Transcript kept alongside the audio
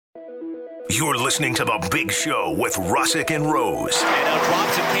You're listening to The Big Show with Russick and Rose. And now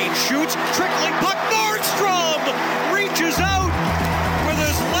drops and Kane shoots. Trickling puck. Nordstrom reaches out with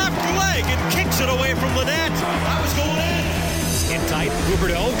his left leg and kicks it away from the net. That was going in. In tight.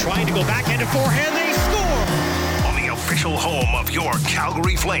 Huberdeau trying to go backhand and forehand. They score. On the official home of your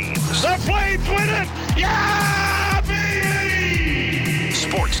Calgary Flames. The Flames win it. Yeah, baby!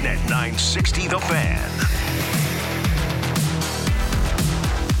 Sportsnet 960 The Fan.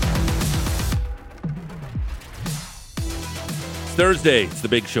 Thursday, it's The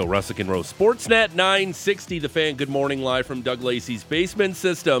Big Show, Russick and Rose. Sportsnet 960, The Fan. Good morning, live from Doug Lacey's Basement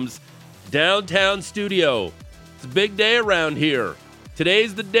Systems downtown studio. It's a big day around here.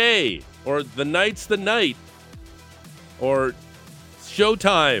 Today's the day, or the night's the night, or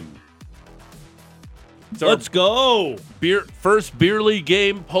showtime. Let's go. First beer league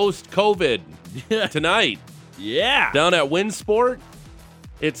game post-COVID tonight. Yeah. Down at Winsport.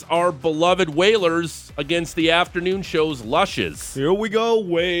 It's our beloved Whalers against the afternoon show's Lushes. Here we go,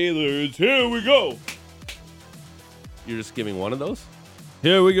 Whalers. Here we go. You're just giving one of those?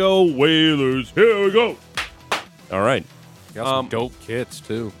 Here we go, Whalers. Here we go. All right. Got some dope kits,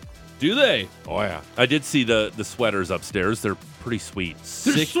 too. Do they? Oh, yeah. I did see the sweaters upstairs. They're pretty sweet.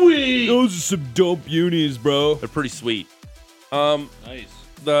 They're sweet. Those are some dope unis, bro. They're pretty sweet. Nice.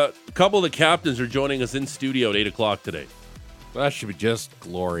 A couple of the captains are joining us in studio at 8 o'clock today. That should be just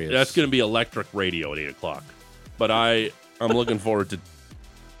glorious. That's going to be electric radio at 8 o'clock. But I'm looking forward to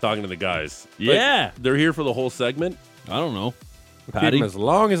talking to the guys. Yeah. They're here for the whole segment. I don't know. Keep Patty? them as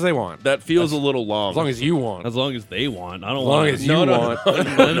long as they want. That feels a little long. As long as you want. As long as they want. I don't As long want as it. you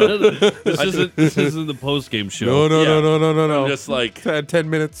want. This isn't the post-game show. No. I'm just like 10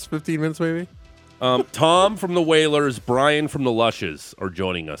 minutes, 15 minutes maybe. Tom from the Whalers, Brian from the Lushes are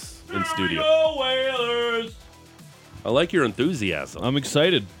joining us in studio. Go, Whalers. I like your enthusiasm. I'm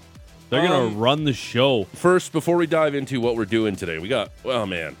excited. They're going to run the show. First, before we dive into what we're doing today, we got,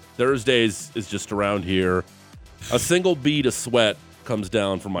 Thursdays is just around here. A single bead of sweat comes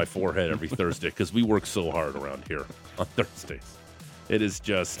down from my forehead every Thursday because we work so hard around here on Thursdays. It is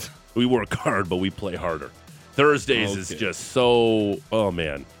just, we work hard, but we play harder. Thursdays is just so,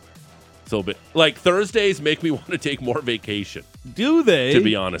 so big. Like, Thursdays make me want to take more vacation, Do they? to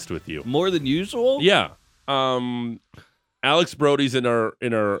be honest with you. More than usual? Yeah. Alex Brody's in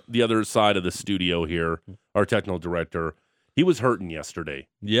the other side of the studio here, our technical director. He was hurting yesterday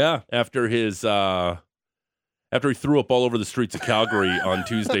Yeah. after he threw up all over the streets of Calgary on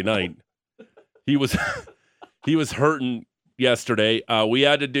Tuesday night. He was hurting yesterday. We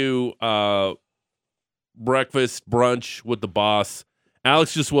had to do breakfast brunch with the boss.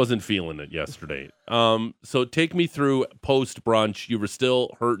 Alex just wasn't feeling it yesterday. So take me through post brunch. You were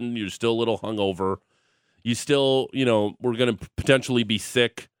still hurting. You're still a little hungover. You still, we're going to potentially be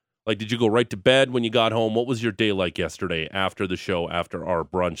sick. Like, did you go right to bed when you got home? What was your day like yesterday after the show, after our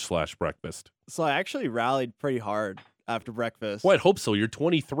brunch/breakfast? So I actually rallied pretty hard after breakfast. Well, I'd hope so. You're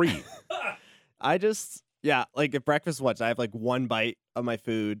 23. Like at breakfast, I have like one bite of my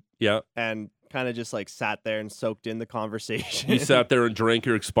food Yeah. and kind of just like sat there and soaked in the conversation. You sat there and drank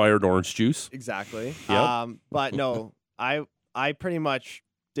your expired orange juice. Exactly. Yep. But no, I pretty much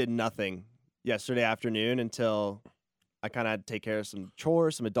did nothing yesterday afternoon until I kind of had to take care of some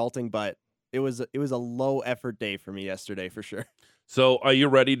chores, some adulting, but it was a low effort day for me yesterday for sure. So are you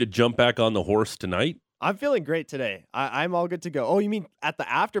ready to jump back on the horse tonight? I'm feeling great today. I'm all good to go. Oh, you mean at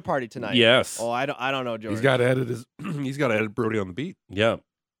the after party tonight? Yes. Oh, I don't know, George. He's got to edit Brody on the beat. Yeah.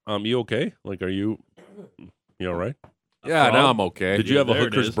 You okay? Like, you all right? Yeah, now I'm okay. Did you have a there it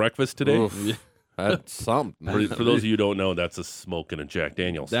hooker's is. breakfast today? Oof. That's something. For those of you who don't know, that's a smoking and Jack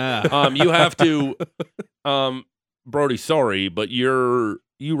Daniels. Nah. You have to, Brody, sorry, but you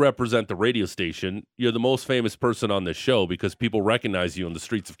represent the radio station. You're the most famous person on this show because people recognize you in the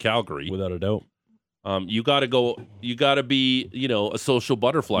streets of Calgary. Without a doubt. You got to be, a social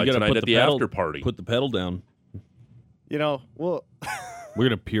butterfly You gotta tonight put at the pedal- after party. Put the pedal down. Well, We're going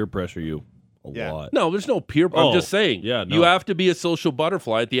to peer pressure you a Yeah. lot. No, there's no peer. I'm Oh, just saying. yeah, no. You have to be a social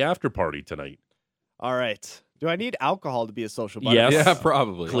butterfly at the after party tonight. all right. Do I need alcohol to be a social butterfly? Yes. Yeah,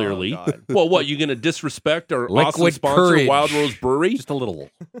 probably. Clearly. Oh, God. Well, what, you going to disrespect our awesome Liquid sponsor, courage. Wild Rose Brewery? Just a little.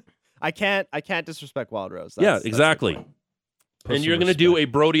 I can't disrespect Wild Rose. Yeah, That's the exactly. point. Put And some you're going to do respect.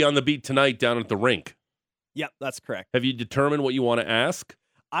 a Brody on the beat tonight down at the rink. Yep, that's correct. Have you determined what you want to ask?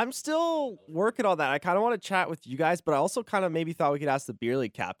 I'm still working on that. I kind of want to chat with you guys, but I also kind of maybe thought we could ask the beer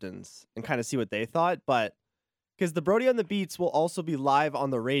league captains and kind of see what they thought. But because the Brody on the Beats will also be live on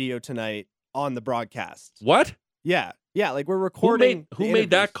the radio tonight on the broadcast. What? Yeah. Like we're Who recording. made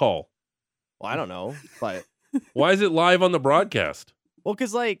that interviews. call? Well, I don't know, but Why is it live on the broadcast? well,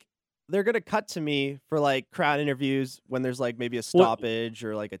 because like they're gonna cut to me for like crowd interviews when there's like maybe a stoppage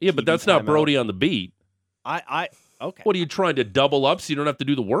or like a Yeah, but TV that's not timeout. Brody on the beat. Okay. What are you trying to double up so you don't have to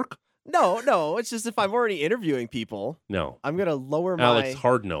do the work? No. It's just if I'm already interviewing people, No. I'm gonna lower my. Alex,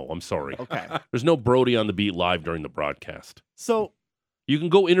 hard no. I'm sorry. Okay. There's no Brody on the beat live during the broadcast. So You can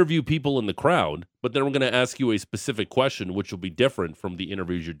go interview people in the crowd, but then we're going to ask you a specific question, which will be different from the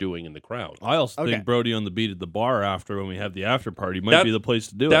interviews you're doing in the crowd. I also Okay. think Brody on the beat at the bar after when we have the after party might That- be the place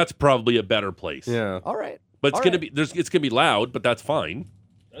to do it. That's probably a better place. Yeah. all right. But it's All going to right. be it's going to be loud, but that's fine.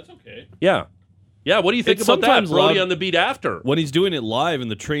 That's okay. Yeah. Yeah, what do you think It's about that? sometimes Brody loud- on the beat after. When he's doing it live and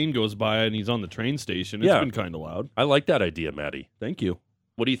the train goes by and he's on the train station, it's Yeah. been kind of loud. I like that idea, Maddie. Thank you.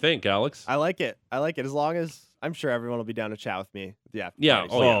 What do you think, Alex? I like it. As long as I'm sure everyone will be down to chat with me. Yeah. Yeah, Nice.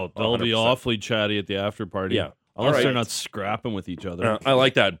 Oh, yeah. They'll be 100%. awfully chatty at the after party. Yeah. Unless All they're right. not scrapping with each other. I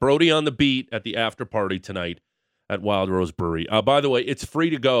like that. Brody on the beat at the after party tonight at Wild Rose Brewery. By the way, it's free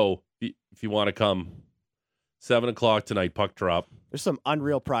to go if you want to come. 7 o'clock tonight, puck drop. There's some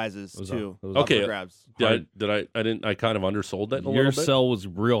unreal prizes Those too. are- those up are- for Okay. grabs. I kind of undersold that a Your little bit. sell was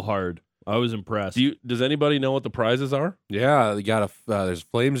real hard. I was impressed. Does anybody know what the prizes are? Yeah, they got there's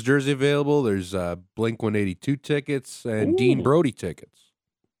Flames jersey available. There's Blink 182 tickets and Ooh. Dean Brody tickets.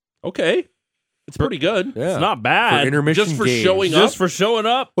 Okay. It's pretty good. Yeah, It's not for bad. intermission Just for games. showing Just up? for showing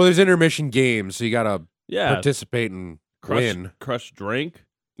up. Well, there's intermission games, so you gotta Yeah. participate and Crush, win. crush drink.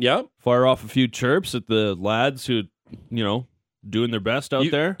 Yeah. Fire off a few chirps at the lads who, doing their best out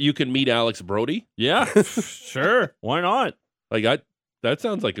there. You can meet Alex Brody. Yeah. Sure. Why not? That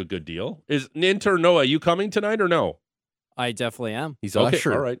sounds like a good deal. Is intern Noah, you coming tonight or no? I definitely am. He's Okay,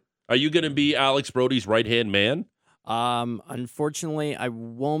 usher. all right. Are you going to be Alex Brody's right-hand man? Unfortunately, I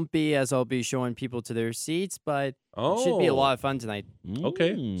won't be, as I'll be showing people to their seats, but Oh. it should be a lot of fun tonight.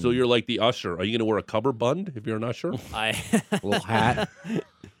 Okay. Mm. So you're like the usher. Are you going to wear a cummerbund if you're an usher? I Little hat.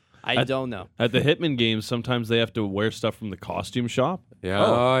 I don't know. At the Hitman games, sometimes they have to wear stuff from the costume shop. Yeah.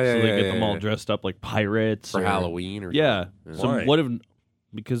 Oh, yeah, so they yeah, get yeah, them all yeah. dressed up like pirates. for or- Halloween or Yeah. something. So Why? what if,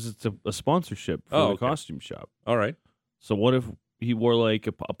 because it's a sponsorship for Oh, the okay. costume shop. All right. So what if he wore like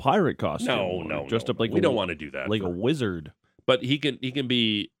a pirate costume? No. Dressed up like we don't want to do that. like a wizard. But he can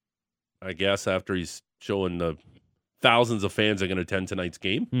be, I guess, after he's showing the thousands of fans that are going to attend tonight's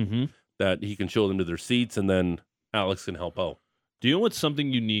game, Mm-hmm. that he can show them to their seats, and then Alex can help out, Do you know what's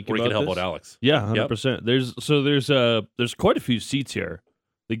something unique or he about can help this? out Alex. Yeah, 100%. There's quite a few seats here.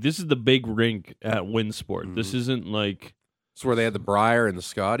 Like this is the big rink at Winsport. This isn't like, It's where they had the Briar and the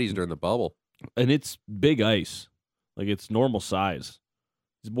Scotties during the bubble. and it's big ice. Like it's normal size.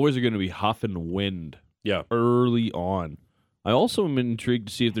 These boys are going to be huffing wind. Yeah. Early on. I also am intrigued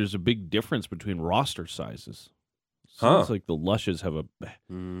to see if there's a big difference between roster sizes. Sounds like the Lushes have I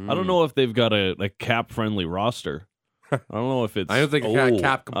don't know if they've got a cap friendly roster. I don't know if it's I don't think Oh, it's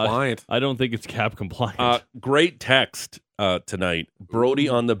cap compliant. I don't think it's cap compliant. Great text tonight. Brody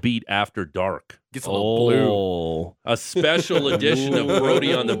on the beat after dark. Gets a little blue. A special edition of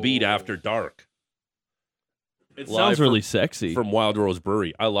Brody on the beat after dark. It Sounds really sexy. from Wild Rose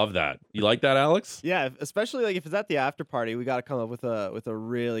Brewery. I love that. You like that, Alex? Yeah, especially like if it's at the after party, we got to come up with a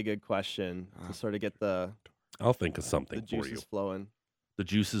really good question to sort of get the I'll think of something for you. juices flowing. The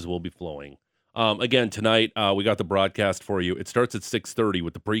juices will be flowing. Again, tonight we got the broadcast for you. It starts at 6:30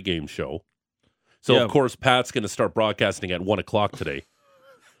 with the pregame show. So Yeah. of course Pat's going to start broadcasting at 1 o'clock today.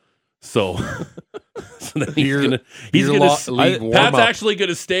 So, so then he's Beer- gonna beer Pat's warm-up. actually going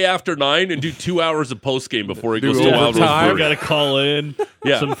to stay after 9 and do 2 hours of post game before he Do goes to Wild Rose overtime. We Brewery. got to call in.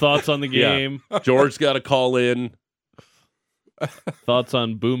 Yeah. Some thoughts on the Yeah. game. George got to call in. Thoughts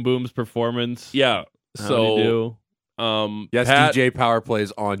on Boom Boom's performance. Yeah. How'd he So do? Yes, Pat, DJ Power Play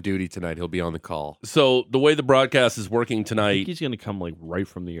is on duty tonight. He'll be on the call. so the way the broadcast is working I think tonight he's going to come like right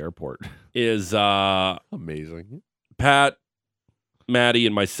from the airport. is Amazing. Pat, Maddie,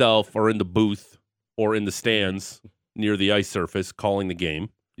 and myself are in the booth or in the stands near the ice surface calling the game.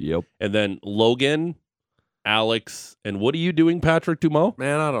 Yep. And then Logan, Alex, and what are you doing, Patrick Dumont?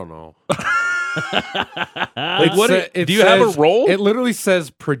 Man, I don't know. Like, what do you have a role? It literally says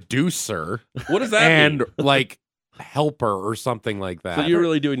producer What does that and mean? like helper or something like that. So you're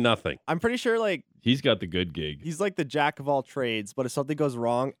really doing nothing. I'm pretty sure like He's got the good gig. he's like the jack of all trades, but if something goes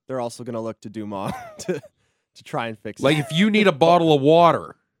wrong, they're also gonna look to Dumont to try and fix Like it. if you need a bottle of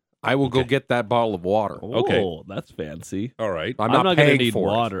water, I will go get that bottle of water. Okay. Oh, that's fancy. All right. I'm not not going to paying need for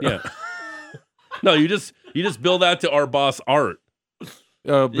water. Yeah. No, you just bill that to our boss Art. it.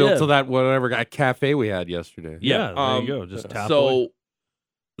 Built Yeah. to that whatever cafe we had yesterday. Yeah, there you go. Just tap So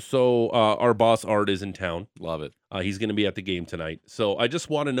away. our boss Art is in town. Love it. He's going to be at the game tonight. So I just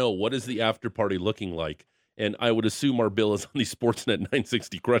want to know, what is the after party looking like? and I would assume our bill is on the Sportsnet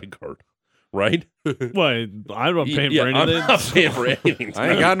 960 credit card, right? What? I'm not paying Yeah, for anything. I'm not paying for anything. I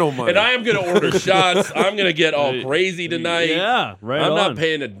ain't got no money. And I am going to order shots. I'm going to get all crazy tonight. Yeah, right. I'm on. not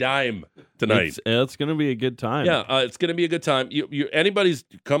paying a dime tonight. It's going to be a good time. Yeah, it's going to be a good time. Anybody's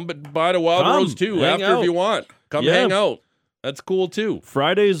come by to Wild Come, Rose too hang after if out. you want. Come Yeah. hang out. That's cool too.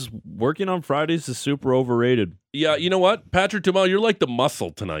 Working on Fridays is super overrated. Yeah, you know what, Patrick Dumal, you're like the muscle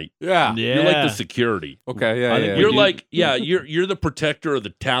tonight. Yeah. Yeah. You're like the security. Okay. Yeah. I think yeah. we You're do- like, yeah, you're the protector of the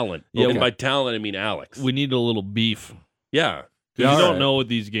talent. Yeah, and okay. by talent, I mean Alex. We need a little beef. Yeah, You Yeah, don't alright. know with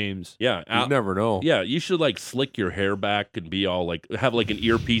these games. yeah, You never know. yeah. You should like slick your hair back and be all like have like an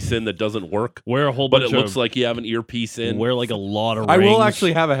earpiece in that doesn't work, Wear a whole but bunch it looks of like you have an earpiece in. wear like a lot of I will rings.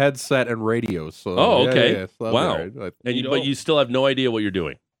 actually have a headset and radio. So Oh, yeah, okay. yeah, so that'll be Wow. all right. Like, and you but don't- you still have no idea what you're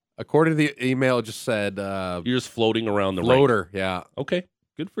doing. according to the email, it just said You're just floating around the ring. floater. Yeah. Okay.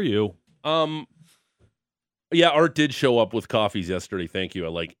 Good for you. Yeah, Art did show up with coffees yesterday. Thank you.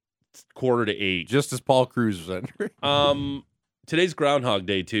 At like 7:45. Just as Paul Cruz was entering. Today's Groundhog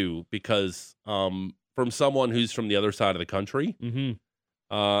Day too, because from someone who's from the other side of the country, Mm-hmm.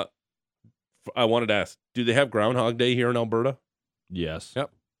 I wanted to ask, do they have Groundhog Day here in Alberta? Yes. Yep.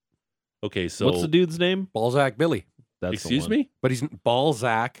 Okay, so What's the dude's name? Balzac Billy. That's the excuse one. me? But he's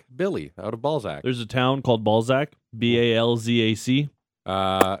Balzac Billy out of Balzac. There's a town called Balzac. Balzac.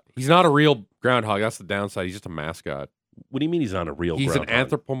 He's not a real groundhog. That's the downside. He's just a mascot. What do you mean he's not a real He's groundhog? an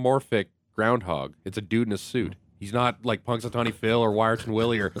anthropomorphic groundhog. It's a dude in a suit. He's not like Punxsutawney Phil or Wyerton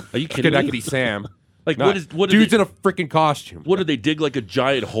Willie or Are you kidding me? Schenectady Sam. Like Not- what did dude's they, in a freaking costume. what did they dig like a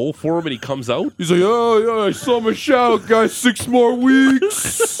giant hole for him and he comes out? He's like, oh yeah, I saw my shadow, guys. 6 more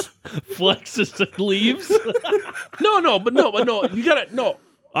weeks. Flexes and leaves. No, but you gotta no.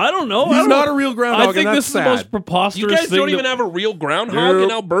 I don't know. He's not a real groundhog. I think and this that's is the most sad. preposterous You guys thing. don't even that- have a real groundhog in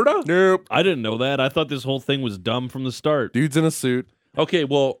Nope. Alberta? Nope. I didn't know that. I thought this whole thing was dumb from the start. Dude's in a suit. Okay,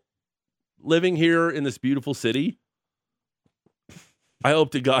 well, living here in this beautiful city, I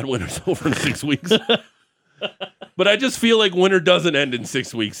hope to God winter's over in 6 weeks. But I just feel like winter doesn't end in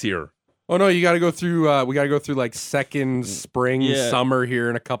 6 weeks here. Oh no, you got to go through. We got to go through like second spring, Yeah. summer here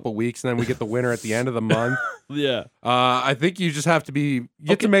in a couple weeks, and then we get the winter at the end of the month. Yeah. I think you just have to be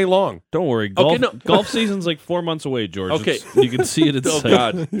get to May long. Don't worry. Golf, no. golf season's like 4 months away, George. Okay. You can see it. Oh,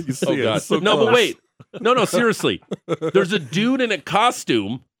 God. You can see Oh, it. God. It's so No, but close. wait. No, seriously. There's a dude in a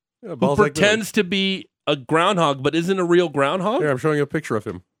costume Yeah, who Balzac Billy. pretends to be a groundhog but isn't a real groundhog? Here, I'm showing you a picture of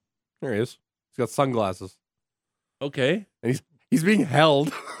him. There he is. He's got sunglasses, Okay. and he's being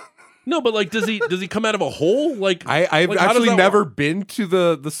held. No, but like, does he come out of a hole? Like, I've Like, how does actually that never work? been to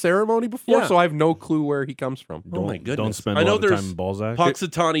the ceremony before, Yeah. so I have no clue where he comes from. Oh my goodness. Don't spend I a know lot of there's time in Balzac.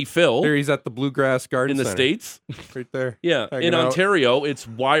 Punxsutawney Phil There he's at the Bluegrass Garden in the Center. States. right there. Yeah. Hanging In out. Ontario, it's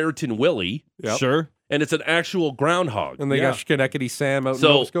Wyerton Willie, Yep. Sure. and it's an actual groundhog. And they Yeah. got Schenectady Sam out So-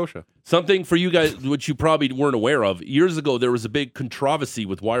 in Nova Scotia. Something for you guys, which you probably weren't aware of. Years ago, there was a big controversy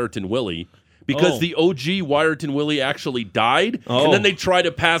with Wyerton Willie because Oh. the OG Wyerton Willie actually died, Oh. and then they tried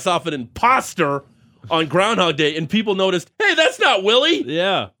to pass off an imposter on Groundhog Day, and people noticed, hey, that's not Willie.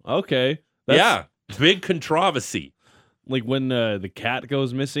 Yeah. Okay. Yeah, big controversy. Like when the cat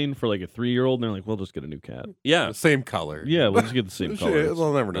goes missing for like a 3-year-old, and they're like, "We'll just get a new cat." Yeah. The same color. Yeah, we'll just get the same Shit, color.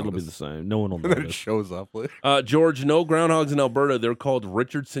 they'll never It'll be notice. the same. No one will And then it notice. shows up later. George, no groundhogs in Alberta. They're called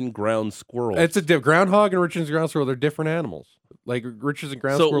Richardson ground squirrels. It's a groundhog and Richard's ground squirrel. They're different animals. Like Richard's and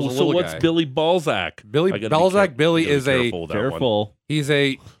ground squirrel's a so little what's guy. Billy Balzac? Billy I gotta be Balzac Billy gotta be is a careful with that one. Careful. he's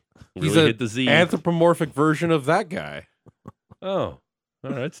a Really hit the Z. anthropomorphic version of that guy. Oh,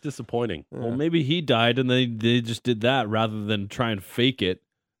 all right. It's disappointing. Well, maybe he died, and they just did that rather than try and fake it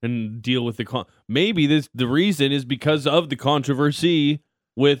and deal with the maybe the reason is because of the controversy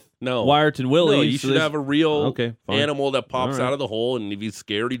with No. Wyerton Willie. No, you so should this- have a real Okay, fine. animal that pops All right. out of the hole, and if he's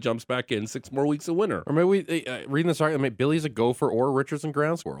scared, he jumps back in. 6 more weeks of winter. Or maybe reading this article, maybe Billy's a gopher or Richard's and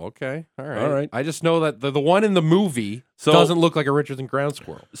ground squirrel. Okay, all right. All right. I just know that the one in the movie So- doesn't look like a Richard's and ground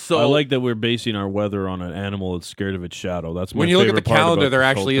squirrel. So I like that we're basing our weather on an animal that's scared of its shadow. That's my When you look at the favorite part calendar, about there this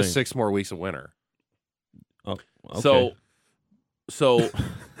actually whole is thing. 6 more weeks of winter. Oh, okay. So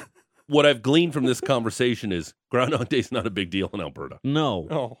what I've gleaned from this conversation is Groundhog Day is not a big deal in Alberta. no,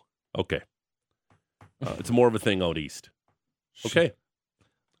 Oh, Okay. It's more of a thing out east. Okay.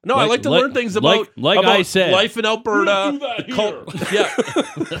 No, I like to like- learn things like- about like about I said. life in Alberta. We don't do that Yeah,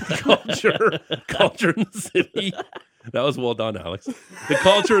 culture in the city. That was well done, Alex. The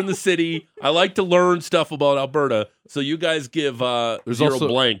culture in the city. I like to learn stuff about Alberta. So you guys give There's zero also-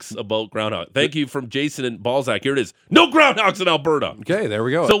 blanks about groundhog. Thank you from Jason and Balzac. Here it is. No groundhogs in Alberta. okay, there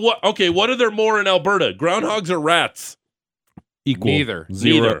we go. So what? Okay, what are there more in Alberta? Groundhogs or rats? Equal. Neither.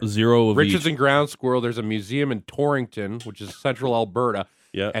 Zero of Richards each. and Ground Squirrel, there's a museum in Torrington, which is central Alberta,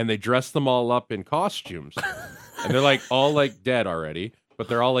 Yeah. and they dress them all up in costumes. And they're like all like dead already, but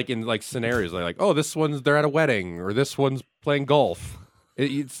they're all like in like scenarios. They're like, oh, they're at a wedding, or this one's playing golf.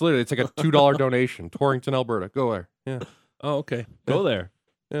 It's literally, it's like a $2 donation. Torrington, Alberta. Go there. Yeah. Oh, okay. Go there.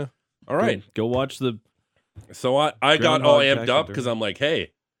 All right. Go watch the. So I got all Groundhog amped Jack up Hunter. because I'm like,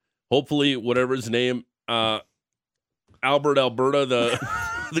 hey, hopefully whatever his name, Albert, Alberta,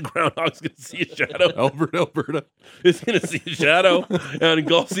 the groundhog's gonna see a shadow. Alberta. Is gonna see a shadow, and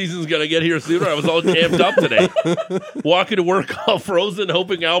golf season's gonna get here sooner. I was all amped up today, walking to work all frozen,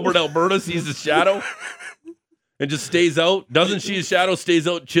 hoping Albert, Alberta sees a shadow. And just stays out. Doesn't see a shadow, stays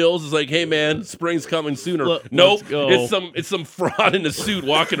out, chills. Is like, hey man, spring's coming sooner. Nope, let's go. it's some fraud in a suit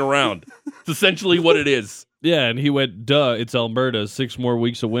walking around. It's essentially what it is. Yeah, and he went, duh, it's Alberta, 6 more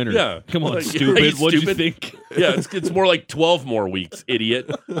weeks of winter. Yeah. Come on, Like, stupid. are you What'd you stupid? think? Yeah, it's more like 12 more weeks, idiot.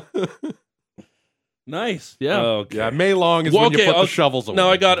 Nice. Yeah. Okay. Yeah, May long is Well, when you okay, put I'll- the shovels away. Now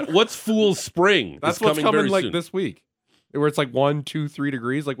I got what's Fool's Spring? That's is what's coming coming very like soon. this week, where it's like 1, 2, 3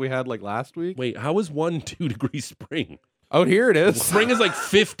 degrees, like we had like last week. Wait, how is 1-2 degree spring? Out here it is. Spring is like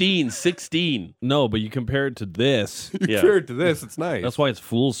 15, 16. No, but you compare it to this. Yeah. Compared to this, it's nice. That's why it's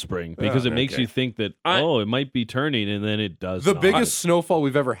Fool's Spring, because it makes okay. you think that, I- it might be turning, and then it does the not. biggest snowfall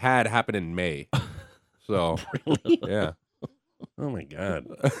we've ever had happened in May. So, yeah. Oh my god.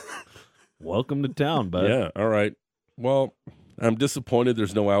 Welcome to town, bud. Yeah. All right. Well, I'm disappointed.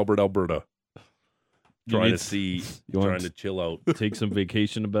 There's no Albert, Alberta. You Trying need- to see, you want trying to- to chill out. Take some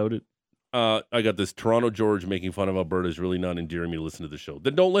vacation about it. I got this Toronto George making fun of Alberta is really not endearing me to listen to the show.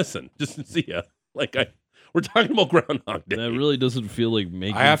 Then don't listen. Just see ya. We're talking about Groundhog Day. That really doesn't feel like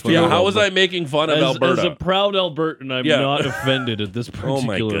making I have to- fun Yeah, of how was I Alberta. making fun of as Alberta? a proud Albertan, I'm Yeah. not offended at this Oh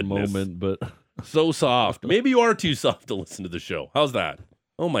my particular goodness. moment, but So soft. Maybe you are too soft to listen to the show. How's that?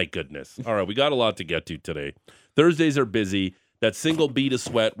 Oh my goodness. All right, we got a lot to get to today. Thursdays are busy. That single bead of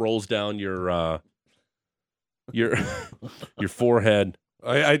sweat rolls down your your forehead.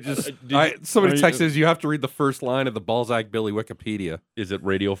 Somebody texted you have to read the first line of the Balzac Billy Wikipedia. Is it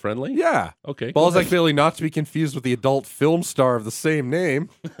radio friendly? Yeah. Okay. Balzac Billy, not to be confused with the adult film star of the same name,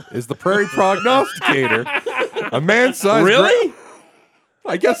 is the prairie prognosticator. A man-sized... Really?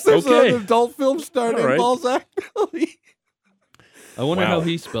 I guess there's Okay. an adult film star named right. Balzac Billy. I wonder Wow. how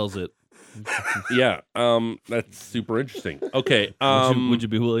he spells it. Yeah. That's super interesting. Okay. Would you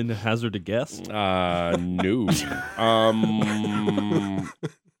be willing to hazard a guess? No.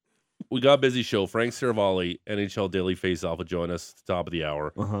 We got a busy show. Frank Saravalli, NHL Daily Face-Off, will join us at the top of the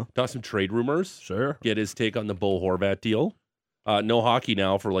hour. Uh-huh. Talk some trade rumors. Sure. Get his take on the Bo Horvat deal. No hockey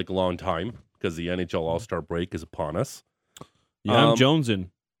now for like a long time because the NHL All-Star break is upon us. Yeah, I'm jonesing.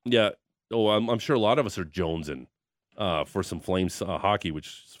 Yeah. Oh, I'm sure a lot of us are jonesing for some Flames hockey, which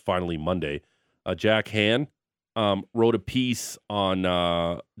is finally Monday. Jack Han wrote a piece on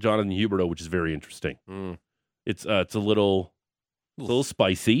Jonathan Huberdeau, which is very interesting. It's a little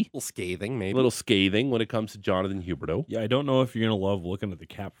spicy, A little scathing, a maybe. little scathing when it comes to Jonathan Huberdeau. Yeah, I don't know if you're going to love looking at the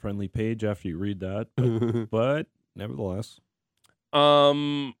cap-friendly page after you read that, but nevertheless.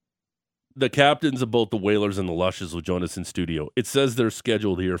 The captains of both the Whalers and the Lushes will join us in studio. It says they're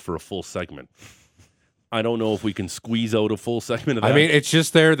scheduled here for a full segment. I don't know if we can squeeze out a full segment of that. I mean, it's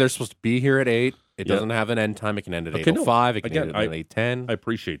just there. They're supposed to be here at 8. It Yeah. doesn't have an end time. It can end at Okay, no. 8:05. It can Again, end at 8:10. I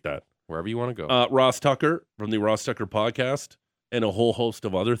appreciate that. Wherever you want to go. Ross Tucker from the Ross Tucker podcast and a whole host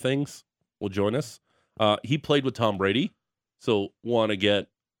of other things will join us. He played with Tom Brady, so want to get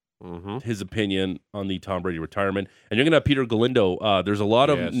his opinion on the Tom Brady retirement. And you're going to have Peter Galindo. There's a lot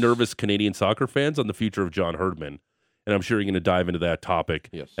of Yes. nervous Canadian soccer fans on the future of John Herdman, and I'm sure you're going to dive into that topic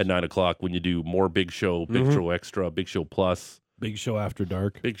Yes. at 9 o'clock when you do more Big Show, Big Show Extra, Big Show Plus, Big show after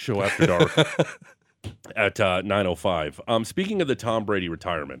dark. Big Show After Dark at 9:05. Speaking of the Tom Brady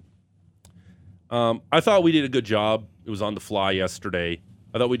retirement, I thought we did a good job. It was on the fly yesterday.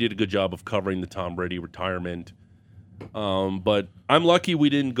 I thought we did a good job of covering the Tom Brady retirement. But I'm lucky we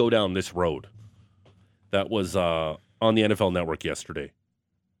didn't go down this road. That was on the NFL Network yesterday.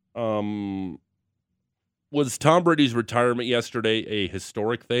 Was Tom Brady's retirement yesterday a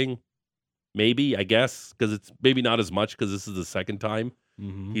historic thing? Maybe, I guess, because it's maybe not as much because this is the second time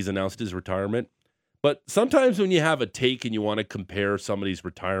he's announced his retirement. But sometimes when you have a take and you want to compare somebody's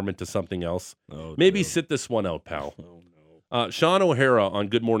retirement to something else, maybe sit this one out, pal. Sean O'Hara on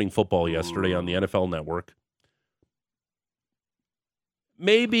Good Morning Football yesterday on the NFL Network.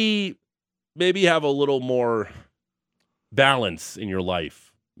 Maybe have a little more balance in your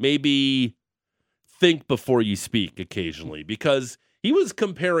life. Maybe think before you speak occasionally, because he was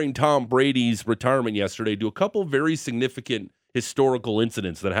comparing Tom Brady's retirement yesterday to a couple very significant historical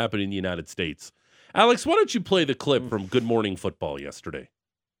incidents that happened in the United States. Alex, why don't you play the clip from Good Morning Football yesterday?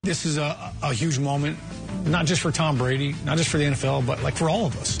 This is a huge moment, not just for Tom Brady, not just for the NFL, but like for all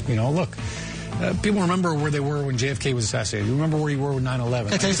of us. Look, people remember where they were when JFK was assassinated. You remember where you were with 9/11.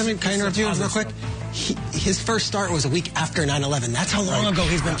 Can I tell you something? Can I interrupt you real quick? His first start was a week after 9/11. That's how long ago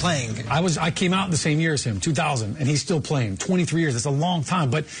he's been playing. I came out the same year as him, 2000, and he's still playing. 23 years. That's a long time.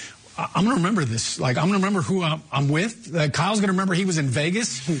 But I'm going to remember this. Like, I'm going to remember who I'm with. Kyle's going to remember he was in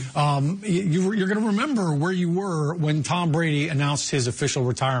Vegas. You're going to remember where you were when Tom Brady announced his official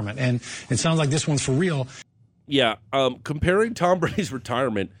retirement. And it sounds like this one's for real. Yeah, comparing Tom Brady's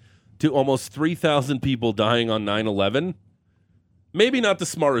retirement to almost 3,000 people dying on 9/11, maybe not the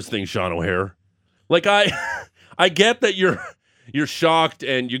smartest thing, Sean O'Hare. Like, I get that you're shocked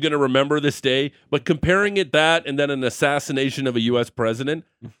and you're going to remember this day, but comparing that and then an assassination of a U.S. president,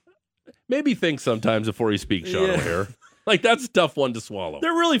 maybe think sometimes before you speak, Sean O'Hare. Like, that's a tough one to swallow.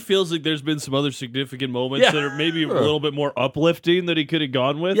 There really feels like there's been some other significant moments that are maybe a little bit more uplifting that he could have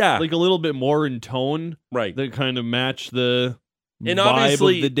gone with. Yeah. Like a little bit more in tone. Right. That kind of match the And vibe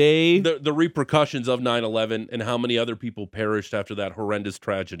obviously, of the day. The repercussions of 9/11 and how many other people perished after that horrendous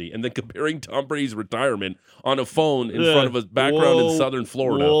tragedy. And then comparing Tom Brady's retirement on a phone in front of a background in southern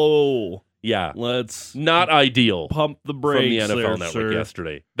Florida. Whoa. Yeah. Let's Not ideal. pump the brakes from the NFL there, Network sir.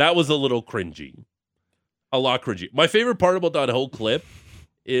 yesterday. That was a little cringy. A lot cringy. My favorite part about that whole clip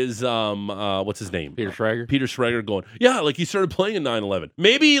is what's his name? Peter Schrager. Peter Schrager going, yeah, like he started playing in 9/11.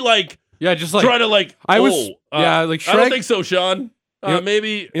 Maybe Yeah, just like try to like I was. like I I don't don't think so, Sean.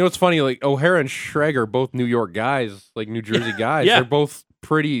 Maybe You know what's funny? Like O'Hara and Schrager, both New York guys, like New Jersey guys. Yeah. They're both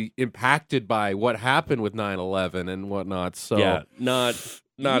pretty impacted by what happened with 9/11 and whatnot. So yeah, not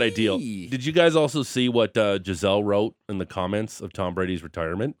ideal. Yee. Did you guys also see what Giselle wrote in the comments of Tom Brady's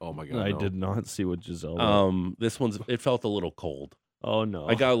retirement? Oh my god, I no. did not see what Giselle wrote. This it felt a little cold. Oh, no.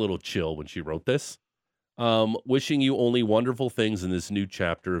 I got a little chill when she wrote this. Wishing you only wonderful things in this new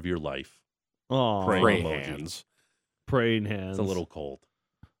chapter of your life. Aw. Praying Pray emoji. hands. Praying hands. It's a little cold.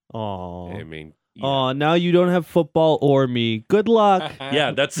 Aw. I mean, Yeah. Aw, now you don't have football or me. Good luck.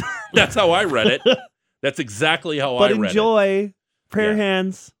 Yeah, that's how I read it. That's exactly how But I read enjoy. Prayer Yeah.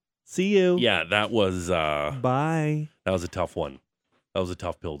 hands. See you. it. Yeah, that was Bye. a tough one. That was a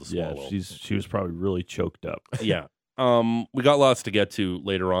tough pill to Yeah, swallow. she was probably really choked up. Yeah. We got lots to get to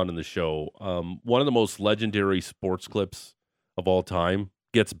later on in the show. One of the most legendary sports clips of all time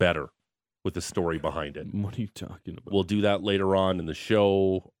gets better with the story behind it. What are you talking about? We'll do that later on in the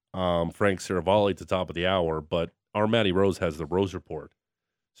show. Frank Saravalli at the top of the hour, but our Matty Rose has the Rose Report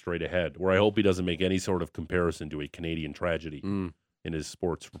straight ahead, where I hope he doesn't make any sort of comparison to a Canadian tragedy in his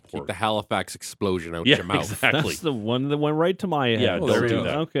sports keep report. the Halifax explosion out Yeah, your mouth. exactly. That's the one that went right to my head. Yeah, don't do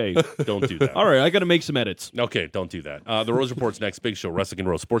that. Okay. Don't do that. All right, I got to make some edits. Okay, don't do that. The Rose Report's next. Big show, Russick and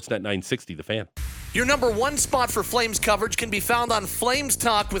Rose, Sportsnet 960, The Fan. Your number one spot for Flames coverage can be found on Flames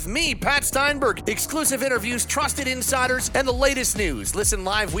Talk with me, Pat Steinberg. Exclusive interviews, trusted insiders, and the latest news. Listen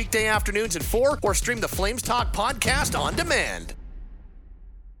live weekday afternoons at 4 or stream the Flames Talk podcast on demand.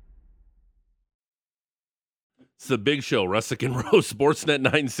 It's the Big Show, Russick and Rose, Sportsnet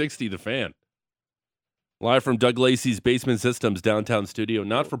 960, The Fan. Live from Doug Lacey's Basement Systems downtown studio.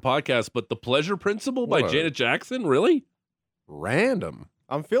 Not for podcasts, but The Pleasure Principle by What a- Janet Jackson. Really? Random.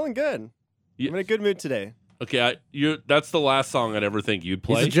 I'm feeling good. Yeah. I'm in a good mood today. Okay, that's the last song I'd ever think you'd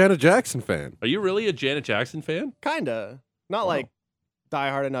He's play. a Janet Jackson fan. Are you really a Janet Jackson fan? Kinda. Not like die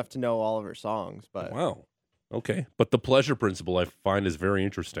hard enough to know all of her songs, but Wow. Okay. But The Pleasure Principle I find is very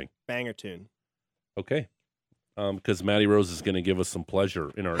interesting. banger tune. Okay. Because Matty Rose is going to give us some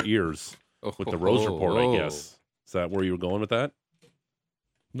pleasure in our ears with the Rose Report, I guess. Is that where you were going with that?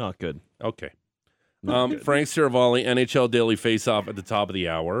 Not good. Okay. Not good. Frank Saravalli, NHL Daily Faceoff at the top of the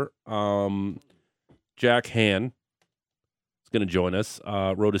hour. Jack Han is going to join us.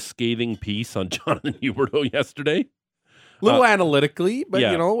 Wrote a scathing piece on Jonathan Huberdeau yesterday. A little analytically, but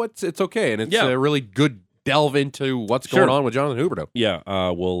yeah. you know it's okay, and it's Yeah. a really good delve into what's Sure. going on with Jonathan Huberdeau. Yeah,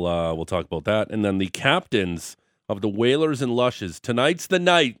 we'll talk about that. And then the captains of the Whalers and Lushes. Tonight's the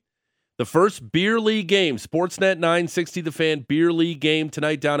night. The first beer league game. Sportsnet 960 The Fan beer league game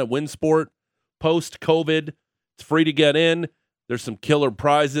tonight down at Winsport. Post-COVID. It's free to get in. There's some killer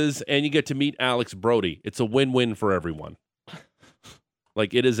prizes, and you get to meet Alex Brody. It's a win-win for everyone.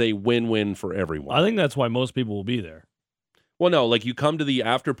 Like, it is a win-win for everyone. I think that's why most people will be there. Well, no, like you come to the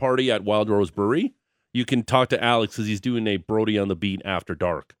after party at Wild Rose Brewery, you can talk to Alex because he's doing a Brody on the Beat after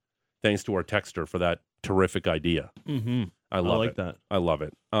dark. Thanks to our texter for that terrific idea. Mm-hmm. I love like it. that. I love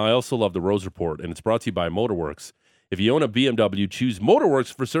it. I also love the Rose Report, and it's brought to you by Motorworks. If you own a BMW, choose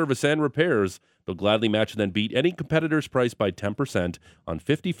Motorworks for service and repairs. They'll gladly match and then beat any competitor's price by 10% on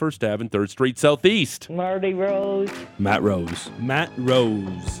 51st Ave and 3rd Street Southeast. Marty Rose. Matt Rose. Matt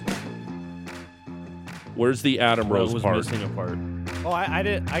Rose. Where's the Adam Rose was part? missing a part. Oh, I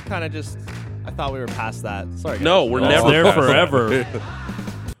did. I kind of just. I thought we were past that. Sorry. Guys. No, we're It's never there past that. forever.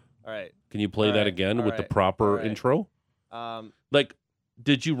 All right. Can you play All that right, again all with the right, proper all right. intro? Like,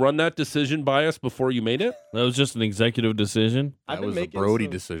 Did you run that decision by us before you made it? That was just an executive decision. I've That been was a making Brody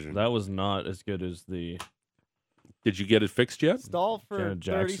some- decision. That was not as good as the Did you get it fixed yet? Stall for Janet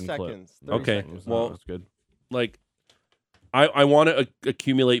 30 Jackson clip. seconds. 30 Okay. seconds. Well, That was good. Like, I want to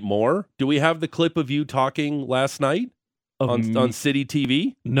accumulate more. Do we have the clip of you talking last night on City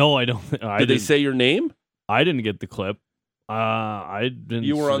TV? No, I don't. Did they say your name? I didn't get the clip. I didn't.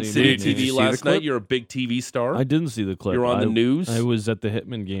 You were on see City the name. TV last night. You're a big TV star. I didn't see the clip. You're on the news? I was at the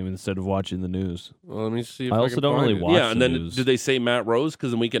Hitman game instead of watching the news. Well, let me see if I also can don't find really it. watch Yeah, and the then news. did they say Matt Rose?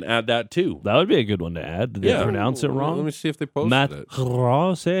 Because then we can add that too. That would be a good one to add. Did they Yeah. pronounce it wrong? Let me see if they posted Matt it.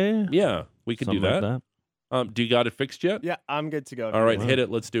 Rose? Yeah, we could Something do that. like that. Do you got it fixed yet? Yeah, I'm good to go. All right, hit it.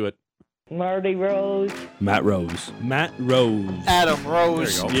 Let's do it. Marty Rose. Matt Rose. Matt Rose. Adam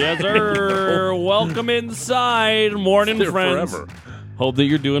Rose. Yes, sir. Welcome inside, morning There friends. forever. Hope that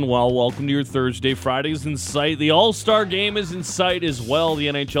you're doing well. Welcome to your Thursday. Friday's in sight. The All-Star game is in sight as well. The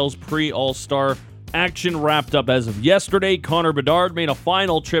NHL's pre-All-Star action wrapped up as of yesterday. Connor Bedard made a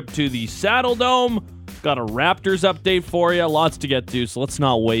final trip to the Saddle Dome. Got a Raptors update for you. Lots to get to, so let's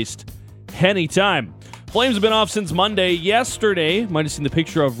not waste any time. Flames have been off since Monday. Yesterday, might have seen the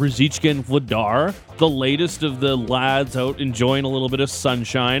picture of Ruzicka and Vladar, the latest of the lads out enjoying a little bit of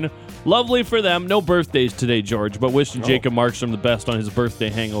sunshine. Lovely for them. No birthdays today, George, but wishing Jacob Markstrom the best on his birthday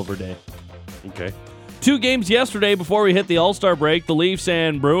hangover day. Okay. 2 games yesterday before we hit the All-Star break. The Leafs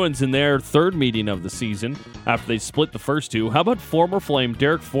and Bruins in their third meeting of the season after they split the first two. How about former Flame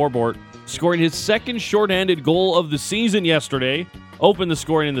Derek Forbort scoring his second shorthanded goal of the season yesterday? Opened the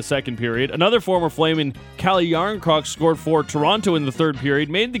scoring in the second period. Another former Flame in Calle Yarncroc scored for Toronto in the third period,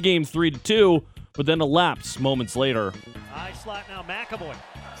 made the game 3-2, but then a lapse moments later. High slot now, McAvoy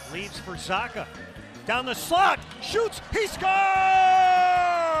leads for Zacha. Down the slot, shoots, he scores!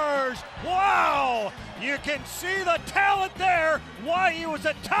 Wow! You can see the talent there. Why he was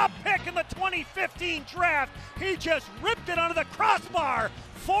a top pick in the 2015 draft. He just ripped it onto the crossbar.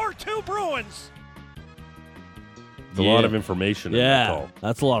 4-2 Bruins. There's a lot of information in that call.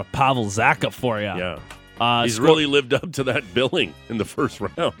 That's a lot of Pavel Zacha for you. Yeah. He's really lived up to that billing in the first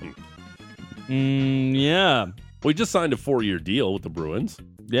round. Yeah. We just signed a 4-year deal with the Bruins.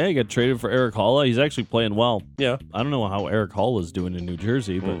 Yeah, he got traded for Eric Halla. He's actually playing well. Yeah. I don't know how Eric Halla is doing in New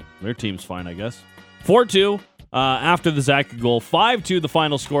Jersey, but their team's fine, I guess. 4-2 after the Zacha goal. 5-2 the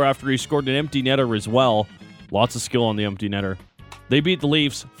final score after he scored an empty netter as well. Lots of skill on the empty netter. They beat the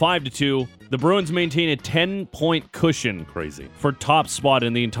Leafs 5-2. The Bruins maintain a 10-point cushion. Crazy. For top spot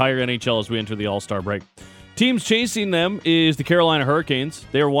in the entire NHL as we enter the All-Star break. Teams chasing them is the Carolina Hurricanes.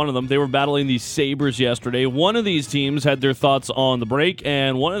 They are one of them. They were battling the Sabres yesterday. One of these teams had their thoughts on the break,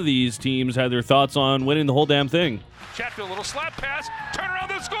 and one of these teams had their thoughts on winning the whole damn thing. Chatfield, little slap pass, turn around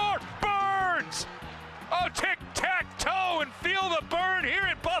the score, Burns! Oh, tic-tac-toe, and feel the burn here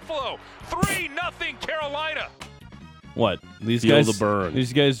in Buffalo. 3-0 Carolina. What? These Feel guys, the burn.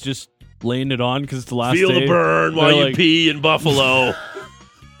 These guys just laying it on because it's the last Feel day? the burn while you pee in Buffalo.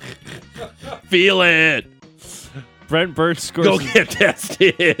 Feel it. Brent Burns scores. Go get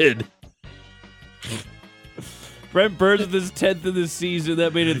tested. Brent Burns with his 10th of the season.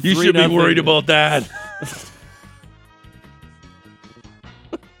 That made it 3-0. You should be worried about that.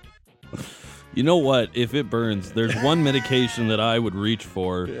 You know what? If it burns, there's one medication that I would reach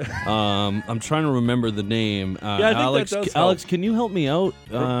for. I'm trying to remember the name. I think Alex, that does Alex, help. can you help me out?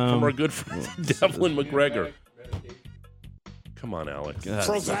 From our good friend Devlin McGregor. Come on, Alex.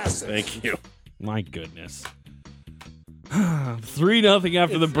 Prozac. Thank you. My goodness. 3-0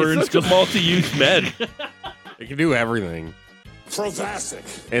 after the Burns. It's such a multi-use med. It can do everything.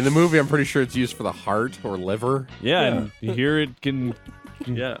 Prozac. In the movie, I'm pretty sure it's used for the heart or liver. Yeah, and you hear it can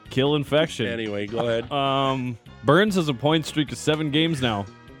kill infection. Anyway, go ahead. Burns has a point streak of 7 games now.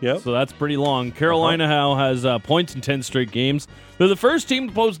 Yep. So that's pretty long. Carolina now has points in 10 straight games. They're the first team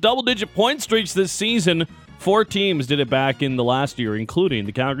to post double-digit point streaks this season. 4 teams did it back in the last year, including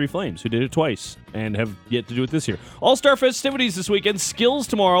the Calgary Flames, who did it twice and have yet to do it this year. All-Star festivities this weekend. Skills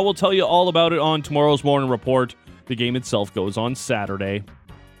tomorrow. We'll tell you all about it on tomorrow's Morning Report. The game itself goes on Saturday.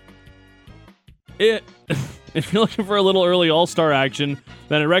 If you're looking for a little early All-Star action,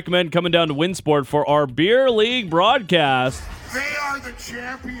 then I recommend coming down to Winsport for our Beer League broadcast. They are the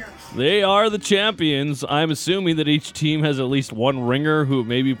champions. They are the champions. I'm assuming that each team has at least one ringer who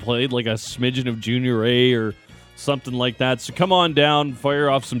maybe played like a smidgen of Junior A or something like that. So come on down, fire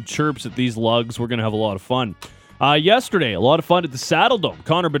off some chirps at these lugs. We're going to have a lot of fun. Yesterday, a lot of fun at the Saddle Dome.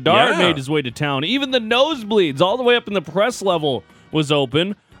 Connor Bedard made his way to town. Even the nosebleeds, all the way up in the press level, was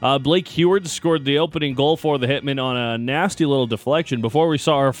open. Blake Heward scored the opening goal for the Hitmen on a nasty little deflection before we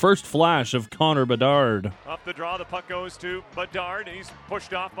saw our first flash of Connor Bedard. Off the draw, the puck goes to Bedard, and he's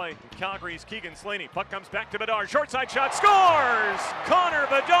pushed off by Calgary's Keegan Slaney. Puck comes back to Bedard. Short side shot, scores! Connor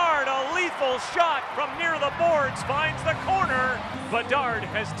Bedard, a lethal shot from near the boards, finds the corner. Bedard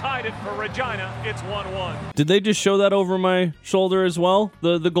has tied it for Regina. It's 1-1. Did they just show that over my shoulder as well?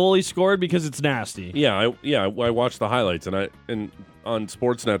 The goal he scored, because it's nasty. Yeah, I watched the highlights, and on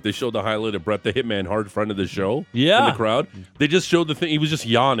Sportsnet, they showed the highlight of Brett the Hitman Hart, friend of the show, in the crowd. They just showed the thing. He was just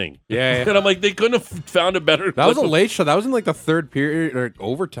yawning. Yeah. And I'm like, they couldn't have found a better. That was a late show. That was in like the third period or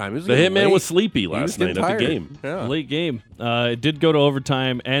overtime. It was the Hitman late. was sleepy last night at the game. Yeah. Late game. It did go to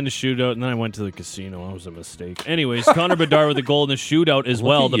overtime and a shootout, and then I went to the casino. That was a mistake. Anyways, Connor Bedard with a goal in the shootout as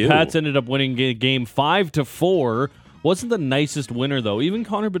well. The Pats ended up winning game 5-4. Wasn't the nicest winner, though. Even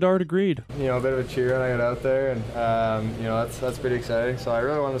Connor Bedard agreed. You know, a bit of a cheer when I got out there, and, you know, that's pretty exciting. So I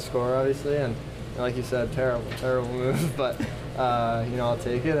really wanted to score, obviously, and like you said, terrible move, but, you know, I'll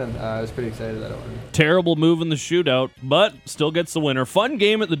take it, and I was pretty excited that I won. Terrible move in the shootout, but still gets the winner. Fun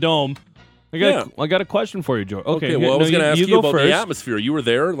game at the Dome. I got a question for you, Joe. Okay, well, I was going to ask you about the atmosphere. You were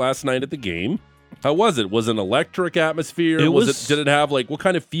there last night at the game. How was it? Was it an electric atmosphere? Did it have, like, what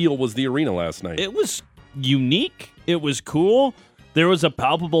kind of feel was the arena last night? It was unique. It was cool. There was a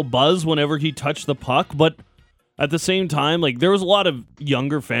palpable buzz whenever he touched the puck, but at the same time, like, there was a lot of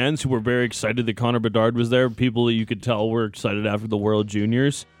younger fans who were very excited that Connor Bedard was there. People that you could tell were excited after the World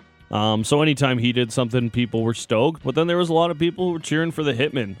Juniors. So anytime he did something, people were stoked. But then there was a lot of people who were cheering for the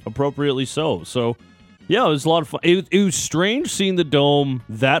Hitmen, appropriately so. So, yeah, it was a lot of fun. It was strange seeing the Dome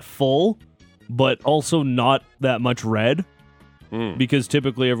that full, but also not that much red, because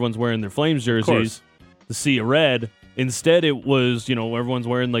typically everyone's wearing their Flames jerseys. The sea of red. Instead, it was, you know, everyone's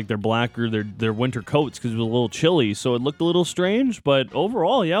wearing like their black or their winter coats because it was a little chilly, so it looked a little strange. But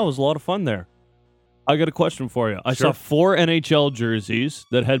overall, yeah, it was a lot of fun there. I got a question for you. I saw 4 NHL jerseys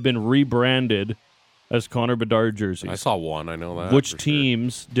that had been rebranded as Connor Bedard jerseys. I saw one. I know that. Which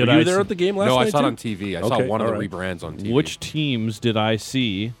teams did I see? Were you there at the game last night? No, I saw it on TV. I saw one of the rebrands on TV. Which teams did I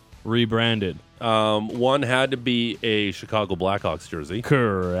see rebranded? One had to be a Chicago Blackhawks jersey.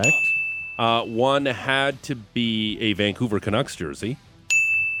 Correct. One had to be a Vancouver Canucks jersey.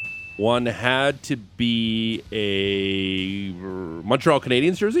 One had to be a Montreal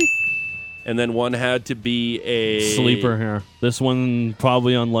Canadiens jersey. And then one had to be a... Sleeper here. This one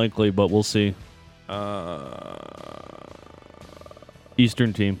probably unlikely, but we'll see.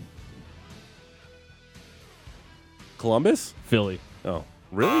 Eastern team. Columbus? Philly. Oh,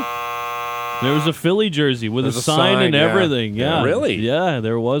 really? There was a Philly jersey with a sign and everything. Yeah. Really? Yeah,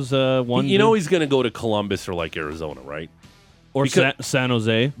 there was one. You know he's going to go to Columbus or like Arizona, right? Or San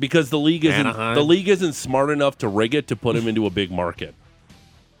Jose. Because the league isn't smart enough to rig it to put him into a big market.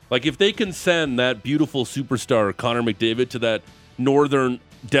 Like, if they can send that beautiful superstar Connor McDavid to that northern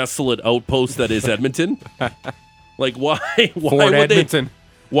desolate outpost that is Edmonton, like why would Edmonton.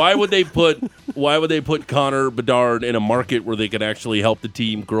 Why would they put Connor Bedard in a market where they could actually help the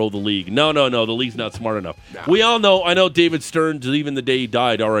team grow the league? No, the league's not smart enough. No. We all know. I know David Stearns, even the day he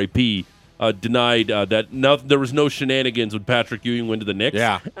died, R.I.P., denied that there was no shenanigans when Patrick Ewing went to the Knicks.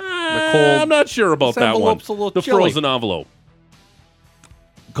 Yeah, I'm not sure about that one. The frozen envelope.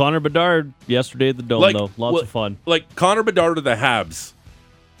 Connor Bedard yesterday at the Dome, though. Lots of fun. Like Connor Bedard or the Habs.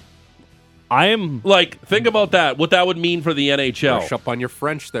 Think about that. What that would mean for the NHL. Brush up on your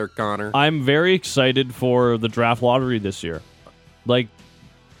French there, Connor. I'm very excited for the draft lottery this year. Like,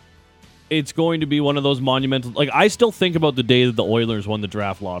 it's going to be one of those monumental. Like, I still think about the day that the Oilers won the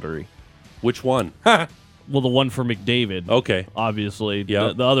draft lottery. Which one? Well, the one for McDavid. Okay. Obviously.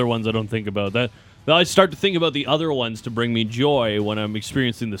 Yeah. The other ones I don't think about. I start to think about the other ones to bring me joy when I'm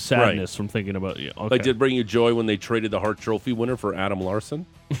experiencing the sadness from thinking about it. Okay. Like, did it bring you joy when they traded the Hart Trophy winner for Adam Larson?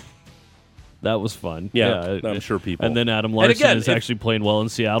 That was fun. Yeah, I'm sure people. And then Adam Larson is actually playing well in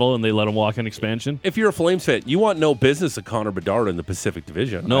Seattle, and they let him walk in expansion. If you're a Flames fan, you want no business of Connor Bedard in the Pacific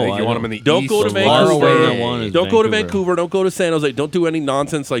Division. No, you want him in the don't East. Go to Vancouver. Don't go to Vancouver. Don't go to San Jose. Don't do any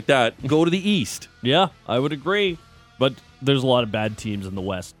nonsense like that. Go to the East. Yeah, I would agree. But there's a lot of bad teams in the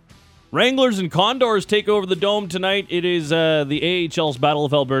West. Wranglers and Condors take over the Dome tonight. It is the AHL's Battle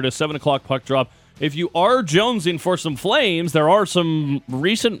of Alberta, 7 o'clock puck drop. If you are jonesing for some Flames, there are some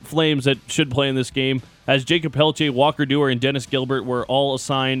recent Flames that should play in this game, as Jacob Pelletier, Walker Dewar, and Dennis Gilbert were all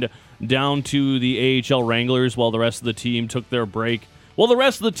assigned down to the AHL Wranglers while the rest of the team took their break. Well, the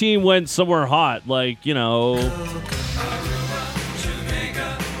rest of the team went somewhere hot, like, you know.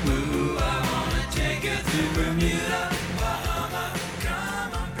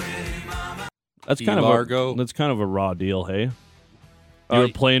 That's kind of a raw deal, hey? You were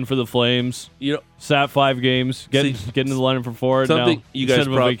playing for the Flames. You know, sat 5 games, getting to the London for 4. Something now, you guys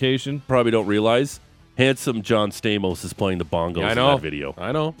vacation. Probably don't realize. Handsome John Stamos is playing the bongos in that video.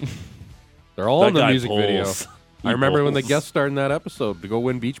 I know. They're all in the music video. I remember when they guest starred in that episode to go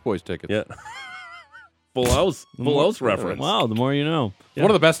win Beach Boys tickets. Yeah. Full House reference. Wow, the more you know. Yeah.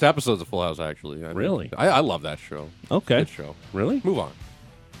 One of the best episodes of Full House, actually. Really? I love that show. Okay. Good show. Really? Move on.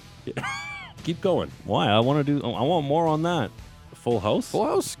 Yeah. Keep going. Why? I want more on that. Full House? Full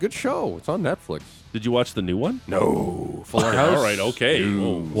House, good show. It's on Netflix. Did you watch the new one? No. Fuller House? All right, okay.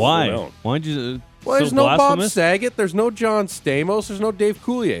 No. Why? Why'd you... Well, there's no Bob Saget. There's no John Stamos. There's no Dave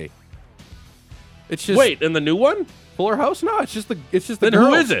Coulier. It's just... Wait, in the new one? Fuller House? No, it's just the Then girls.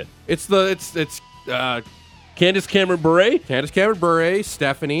 who is it? It's Candace Cameron Bure?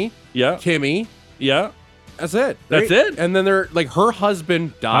 Stephanie. Yeah. Kimmy. Yeah. That's it. That's it? And then they're like, her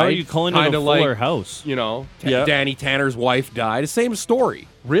husband died. How are you calling it a Fuller like, House? You know, Yeah. Danny Tanner's wife died. Same story.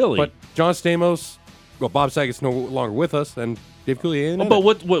 Really? But John Stamos, well, Bob Saget's no longer with us, and Dave Coulier. Oh, but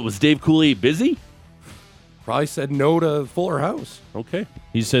what was Dave Coulier busy? Probably said no to Fuller House. Okay.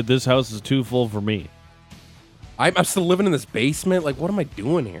 He said, this house is too full for me. I'm still living in this basement. Like, what am I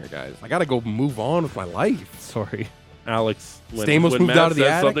doing here, guys? I got to go move on with my life. Sorry. Alex, when Stamos moved Matt out of the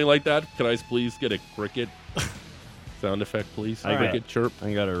says attic? something like that, can I please get a cricket sound effect, please? Cricket chirp.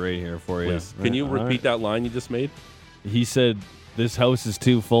 I got it right here for you. Please. Can you repeat that line you just made? He said, this house is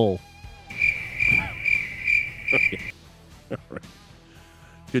too full. All right.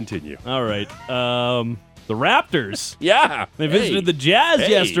 Continue. All right. The Raptors. Yeah. They visited the Jazz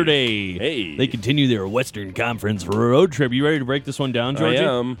Hey. yesterday. Hey. They continue their Western Conference road trip. You ready to break this one down, Georgie? I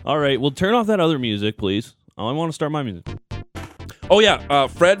am. All right. Well, turn off that other music, please. I want to start my music. Oh, yeah.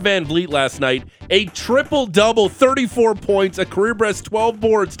 Fred VanVleet last night, a triple-double, 34 points, a career best 12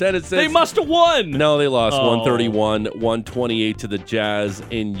 boards, 10 assists. They must have won. No, they lost Oh. 131-128 to the Jazz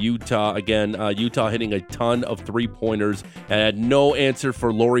in Utah. Again, Utah hitting a ton of three-pointers and had no answer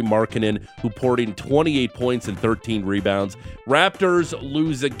for Lauri Markkanen, who poured in 28 points and 13 rebounds. Raptors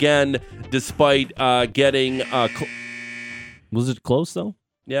lose again despite getting... Was it close, though?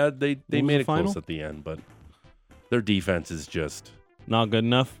 Yeah, they was made the it final? close at the end, but their defense is just... Not good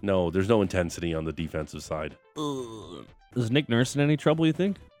enough? No, there's no intensity on the defensive side. Is Nick Nurse in any trouble, you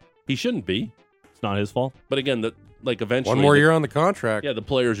think? He shouldn't be. It's not his fault. But again, eventually... One more year on the contract. Yeah, the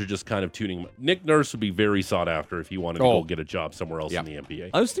players are just kind of tuning him. Nick Nurse would be very sought after if he wanted to go get a job somewhere else in the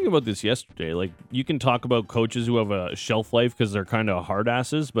NBA. I was thinking about this yesterday. Like, you can talk about coaches who have a shelf life because they're kind of hard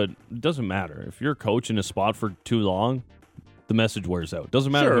asses, but it doesn't matter. If you're a coach in a spot for too long, the message wears out.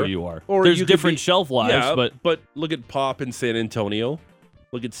 Doesn't matter who you are. Or there's you could different be- shelf lives, yeah, but look at Pop in San Antonio.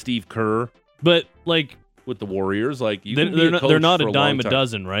 Look at Steve Kerr. But like with the Warriors, like you can be they're a not, coach they're not for a dime long a time.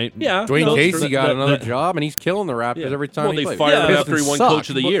 dozen, right? Yeah, Dwayne no, Casey true. got that- another that- job, and he's killing the Raptors every time Well, he they plays. fired him Pistons after he won suck. Coach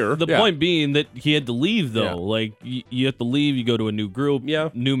of the Year. The point being that he had to leave, though. Yeah. Like, you have to leave, you go to a new group,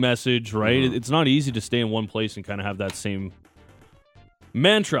 new message, right? It's not easy to stay in one place and kind of have that same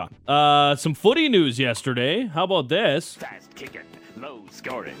mantra. Some footy news yesterday. How about this? Fast kicking, low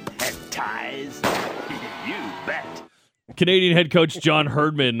scoring, head ties. You bet. Canadian head coach John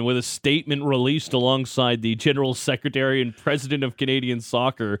Herdman with a statement released alongside the General Secretary and President of Canadian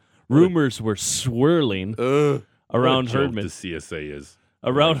Soccer. Rumors were swirling around What a joke Herdman. The CSA is.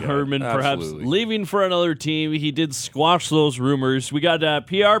 Around Oh my God. Herdman, perhaps Absolutely. leaving for another team. He did squash those rumors. We got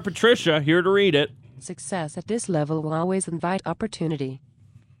PR Patricia here to read it. Success at this level will always invite opportunity.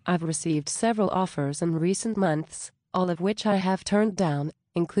 I've received several offers in recent months, all of which I have turned down,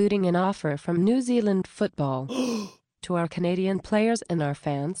 including an offer from New Zealand Football. To our Canadian players and our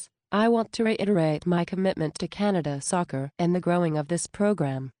fans, I want to reiterate my commitment to Canada Soccer and the growing of this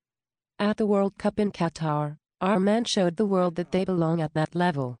program. At the World Cup in Qatar, our men showed the world that they belong at that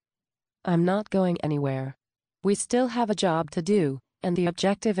level. I'm not going anywhere. We still have a job to do, and the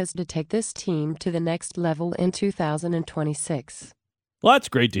objective is to take this team to the next level in 2026. Well, that's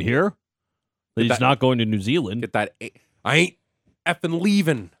great to hear. That he's not going to New Zealand. Get that. I ain't effing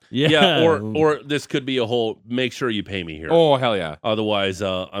leaving. Yeah. or this could be a whole make sure you pay me here. Oh, hell yeah. Otherwise,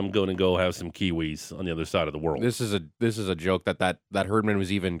 I'm going to go have some Kiwis on the other side of the world. This is a joke that Herdman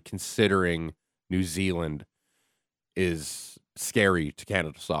was even considering New Zealand is scary to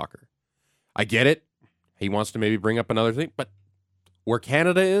Canada Soccer. I get it. He wants to maybe bring up another thing, but where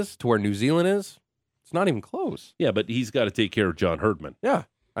Canada is to where New Zealand is, It's not even close. Yeah, but he's got to take care of John Herdman. Yeah,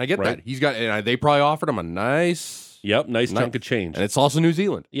 I get Right. that. He's got. And they probably offered him a nice. Yep, nice chunk of change. And it's also New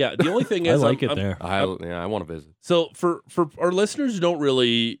Zealand. Yeah, the only thing is, I like it there. I want to visit. So for our listeners who don't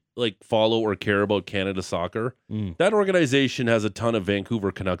really like follow or care about Canada soccer, that organization has a ton of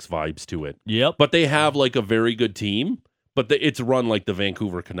Vancouver Canucks vibes to it. Yep. But they have like a very good team, but it's run like the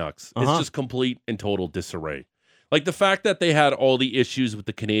Vancouver Canucks. It's just complete and total disarray. Like the fact that they had all the issues with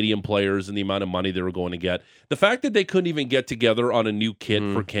the Canadian players and the amount of money they were going to get. The fact that they couldn't even get together on a new kit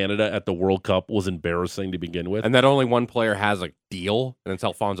for Canada at the World Cup was embarrassing to begin with. And that only one player has a deal, and it's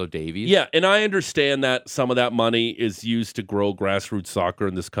Alphonso Davies. Yeah, and I understand that some of that money is used to grow grassroots soccer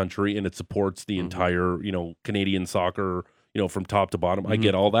in this country, and it supports the entire, Canadian soccer, from top to bottom. I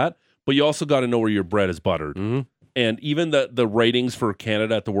get all that, but you also got to know where your bread is buttered. And even the ratings for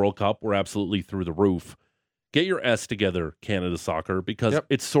Canada at the World Cup were absolutely through the roof. Get your S together, Canada soccer, because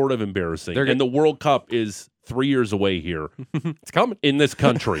it's sort of embarrassing. And the World Cup is 3 years away here. It's coming. In this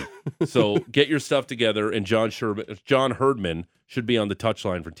country. So get your stuff together, and John Herdman should be on the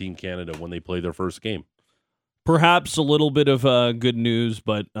touchline for Team Canada when they play their first game. Perhaps a little bit of good news,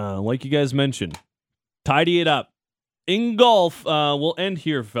 but like you guys mentioned, tidy it up. In golf, we'll end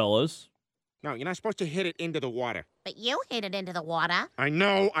here, fellas. No, you're not supposed to hit it into the water. But you hit it into the water. I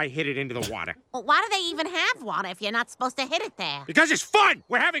know I hit it into the water. Well, why do they even have water if you're not supposed to hit it there? Because it's fun!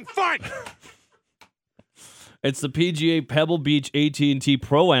 We're having fun! It's the PGA Pebble Beach AT&T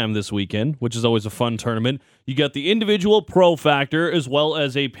Pro-Am this weekend, which is always a fun tournament. You got the individual pro factor as well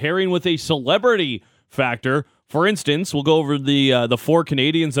as a pairing with a celebrity factor. For instance, we'll go over the 4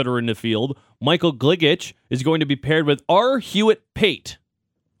 Canadians that are in the field. Michael Gligic is going to be paired with R. Hewitt Pate.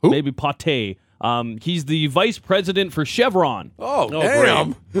 Who? Maybe Pate. He's the vice president for Chevron. Oh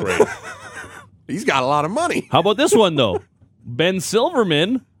damn. Great. He's got a lot of money. How about this one, though? Ben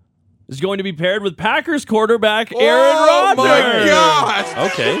Silverman is going to be paired with Packers quarterback Aaron Rodgers. Oh, my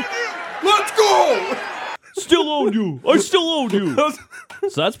God. Okay. Let's go. Still own you. I still own you.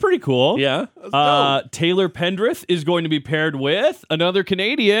 So that's pretty cool. Yeah. Taylor Pendrith is going to be paired with another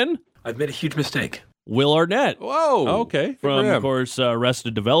Canadian. I've made a huge mistake. Will Arnett. Whoa. Okay. From, of course,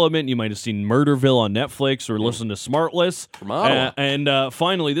 Arrested Development. You might have seen Murderville on Netflix or listened to Smartless. From Ottawa. And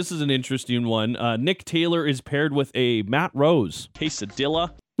finally, this is an interesting one. Nick Taylor is paired with a Matt Rose.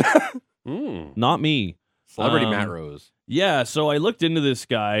 Quesadilla. Not me. Celebrity Matt Rose. Yeah, so I looked into this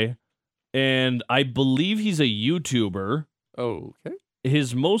guy, and I believe he's a YouTuber. Oh, okay.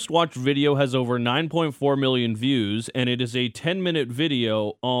 His most watched video has over 9.4 million views, and it is a 10-minute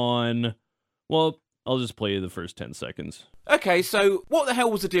video on, well, I'll just play you the first 10 seconds. Okay, so what the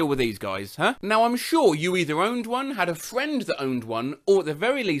hell was the deal with these guys, huh? Now, I'm sure you either owned one, had a friend that owned one, or at the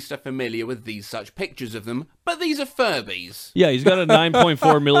very least are familiar with these such pictures of them, but these are Furbies. Yeah, he's got a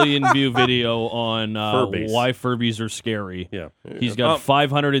 9.4 million view video on Furbies. why Furbies are scary. Yeah. He's got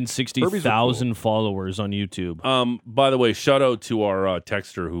 560,000 followers on YouTube. By the way, shout out to our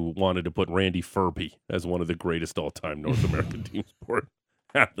texter who wanted to put Randy Furby as one of the greatest all-time North American team sport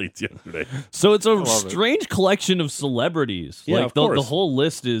athletes yesterday. So it's a strange collection of celebrities. Yeah, like of the course. whole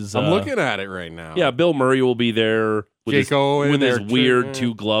list is. I'm looking at it right now. Yeah, Bill Murray will be there with his, Jake Owen with his there, weird too.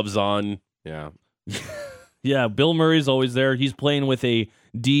 2 gloves on. Yeah. Yeah, Bill Murray's always there. He's playing with a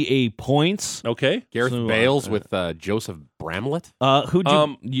DA Points. Okay. Gareth So, Bales with Joseph Bramlett. Who'd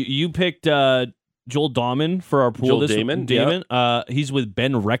you picked Joel Dahman for our pool. Joel this Damon, Damon. He's with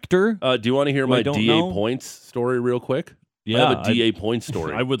Ben Rector. Do you want to hear who I my don't DA know. points story real quick? Yeah, I have a DA points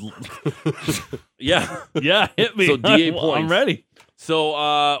story. I would. Yeah. Yeah, hit me. So DA I'm points. ready. So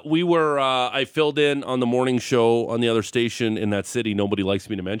I filled in on the morning show on the other station in that city nobody likes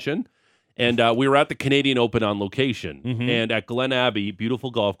me to mention. And we were at the Canadian Open on location. Mhm. And at Glen Abbey,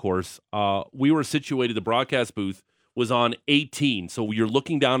 beautiful golf course, we were situated, the broadcast booth was on 18. So you're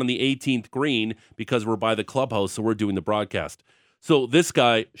looking down on the 18th green because we're by the clubhouse, so we're doing the broadcast. So this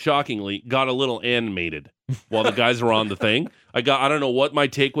guy, shockingly, got a little animated while the guys were on the thing. I don't know what my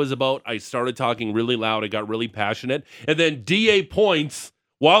take was about. I started talking really loud. I got really passionate. And then DA Points,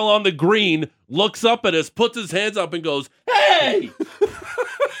 while on the green, looks up at us, puts his hands up and goes, "Hey!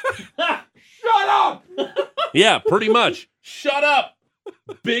 Shut up!" Yeah, pretty much. Shut up,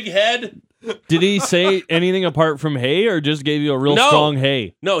 big head. Did he say anything apart from hey, or just gave you a real strong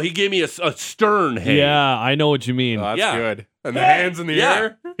hey? No, he gave me a stern hey. Yeah, I know what you mean. That's Yeah. good. And the hands in the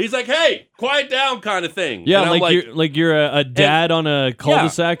air. He's like, "Hey, quiet down," kind of thing. Yeah, And I'm like you're a dad on a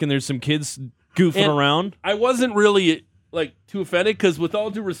cul-de-sac and there's some kids goofing And around. I wasn't really like too offended because, with all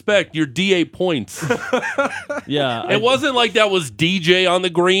due respect, you're DA points. Yeah. It wasn't like that was DJ on the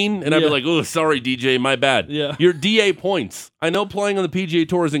green, and I'd be like, "Oh, sorry, DJ, my bad." Yeah. You're DA points. I know playing on the PGA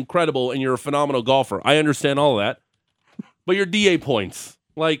Tour is incredible, and you're a phenomenal golfer. I understand all of that, but you're DA points.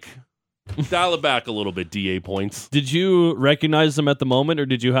 Like, dial it back a little bit, DA points. Did you recognize them at the moment, or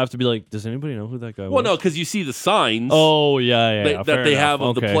did you have to be like, does anybody know who that guy was? Well, no, because you see the signs. Oh, yeah. That they have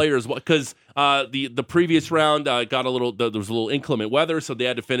of the Okay. players. Because the previous round got a little, there was a little inclement weather, so they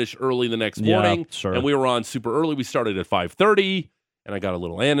had to finish early the next Yeah, morning. sure. And we were on super early. We started at 5:30, and I got a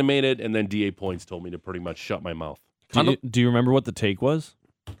little animated, and then DA points told me to pretty much shut my mouth. Do you remember what the take was?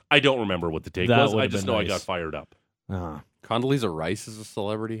 I don't remember what the take That was. I would've just been know nice. I got fired up. Condoleezza Rice is a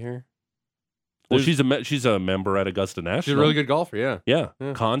celebrity here. Well, she's a member at Augusta National. She's a really good golfer, yeah. Yeah.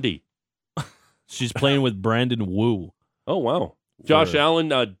 Condi. She's playing with Brandon Wu. Oh, wow. Josh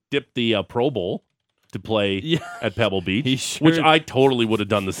Allen dipped the Pro Bowl to play at Pebble Beach, which I totally would have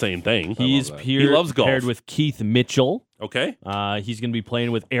done the same thing. He loves golf. paired with Keith Mitchell. Okay. He's going to be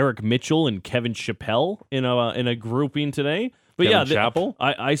playing with Eric Mitchell and Kevin Chappelle in a grouping today. But Kevin yeah, Chappell?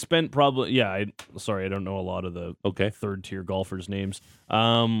 I spent probably I don't know a lot of the third tier golfers' names.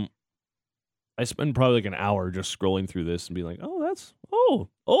 I spent probably like an hour just scrolling through this and being like,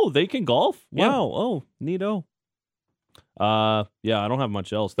 they can golf. Yeah. Wow. Oh, neato. I don't have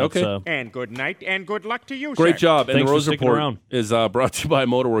much else. That's, Okay. And good night and good luck to you, Great sir. job. And Thanks the for Rose sticking Report around. is brought to you by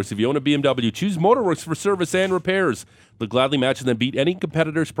Motorworks. If you own a BMW, choose Motorworks for service and repairs. They'll gladly match and then beat any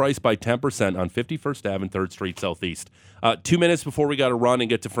competitor's price by 10% on 51st Ave and 3rd Street Southeast. 2 minutes before we got to run and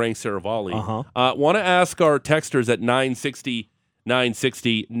get to Frank Saravalli. Want to ask our texters at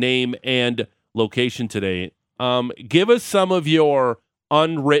 960 name and location today. Give us some of your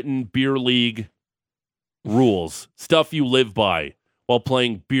unwritten beer league rules, stuff you live by while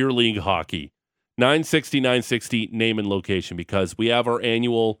playing beer league hockey. 960 name and location, because we have our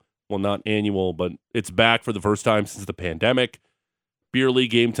annual, well, not annual, but it's back for the first time since the pandemic. Beer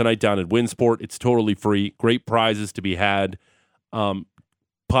league game tonight down at Winsport. It's totally free. Great prizes to be had.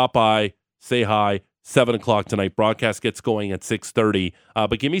 Pop by, say hi. 7 o'clock tonight. Broadcast gets going at 6:30.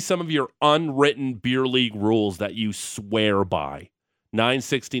 But give me some of your unwritten beer league rules that you swear by.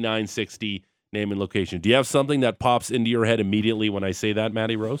 960 name and location. Do you have something that pops into your head immediately when I say that,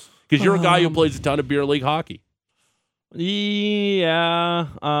 Matty Rose? Because you're a guy who plays a ton of beer league hockey. Yeah.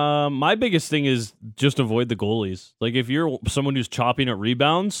 My biggest thing is just avoid the goalies. Like, if you're someone who's chopping at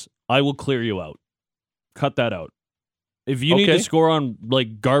rebounds, I will clear you out. Cut that out. If you need to score on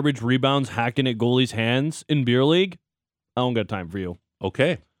like garbage rebounds, hacking at goalies' hands in beer league, I don't got time for you.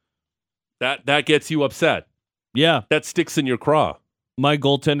 Okay. That gets you upset. Yeah. That sticks in your craw. My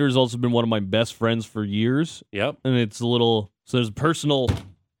goaltender has also been one of my best friends for years. Yep. And it's a little, so there's a personal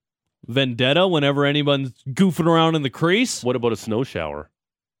vendetta whenever anyone's goofing around in the crease. What about a snow shower?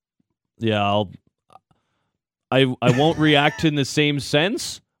 Yeah, I won't react in the same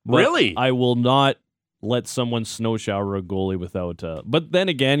sense. But Really? I will not let someone snow shower a goalie without. But then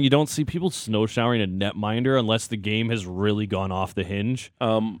again, you don't see people snow showering a netminder unless the game has really gone off the hinge.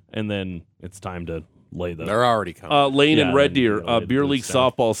 And then it's time to lay the. They're already coming. Lane and Red then Deer, you gotta lay beer the league boots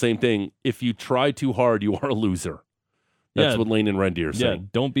down. softball, same thing. If you try too hard, you are a loser. That's Yeah. what Lane and Red Deer are Yeah, saying.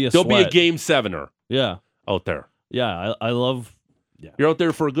 don't be a Don't be a sweat. game sevener Yeah, out there. yeah, I love. You're out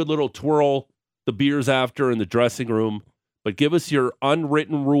there for a good little twirl, the beers after in the dressing room. But give us your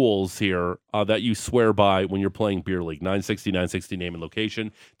unwritten rules here that you swear by when you're playing beer league. 960 name and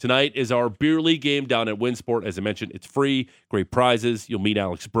location. Tonight is our beer league game down at Winsport. As I mentioned, it's free, great prizes. You'll meet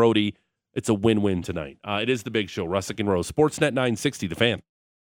Alex Brody. It's a win-win tonight. It is the big show. Russick and Rose, Sportsnet 960, The Fan.